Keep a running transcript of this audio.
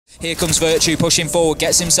Here comes Virtue pushing forward,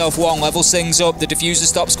 gets himself one, levels things up, the diffuser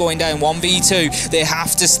stops going down, 1v2. They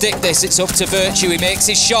have to stick this, it's up to Virtue, he makes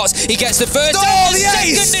his shots, he gets the first, the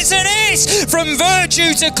second, it's an ace from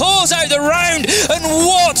Virtue to close out the round, and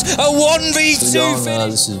what a 1v2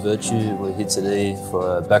 finish. This is Virtue, we're here today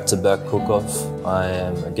for a back-to-back cook-off. I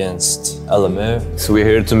am against LMO. So we're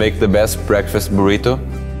here to make the best breakfast burrito.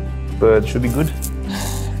 But it should be good.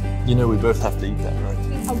 You know we both have to eat that, right?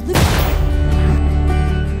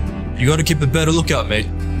 You gotta keep a better lookout, mate.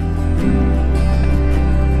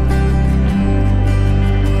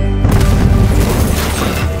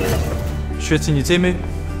 Shit in your teammate?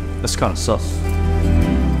 That's kind of sus.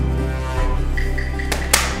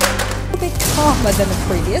 A bit calmer than the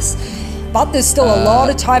previous, but there's still a lot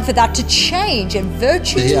of time for that to change, and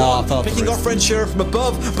Virtue... Picking off Red Sheriff from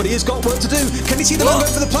above, but he has got work to do. Can he see the man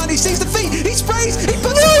going for the plan? He sees the feet, he sprays, he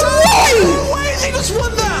puts it down! No way has he just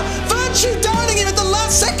won that! Virtue downing him at the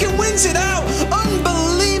last second wins it out!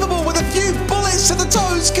 Unbelievable what a few bullets to the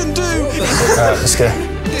toes can do! Alright, let's go.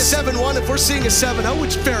 7-1, if we're seeing a 7-0,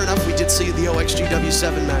 which fair enough, we did see the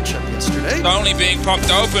OXGW7 matchup yesterday. Only being popped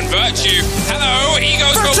open, Virtue. Hello, he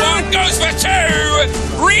goes for one, goes for two!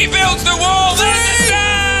 Rebuilds the wall, there's the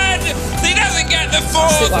third! He doesn't get the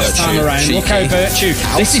fourth! Last time around, look how Virtue,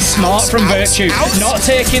 this is smart from Virtue, not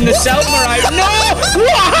taking the Selma out. No!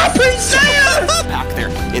 What happens there? Back there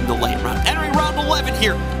in the late round, entering round 11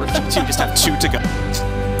 here. Virtue 2 just have 2 to go.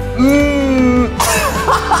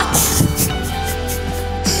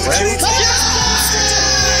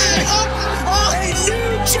 A new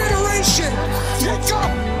generation! Pick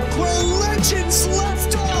up where legends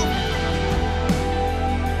left off!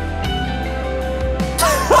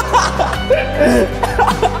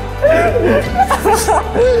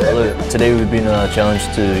 Hello, today we've been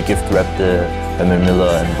challenged to gift wrap the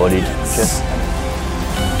Miller and bodied chest.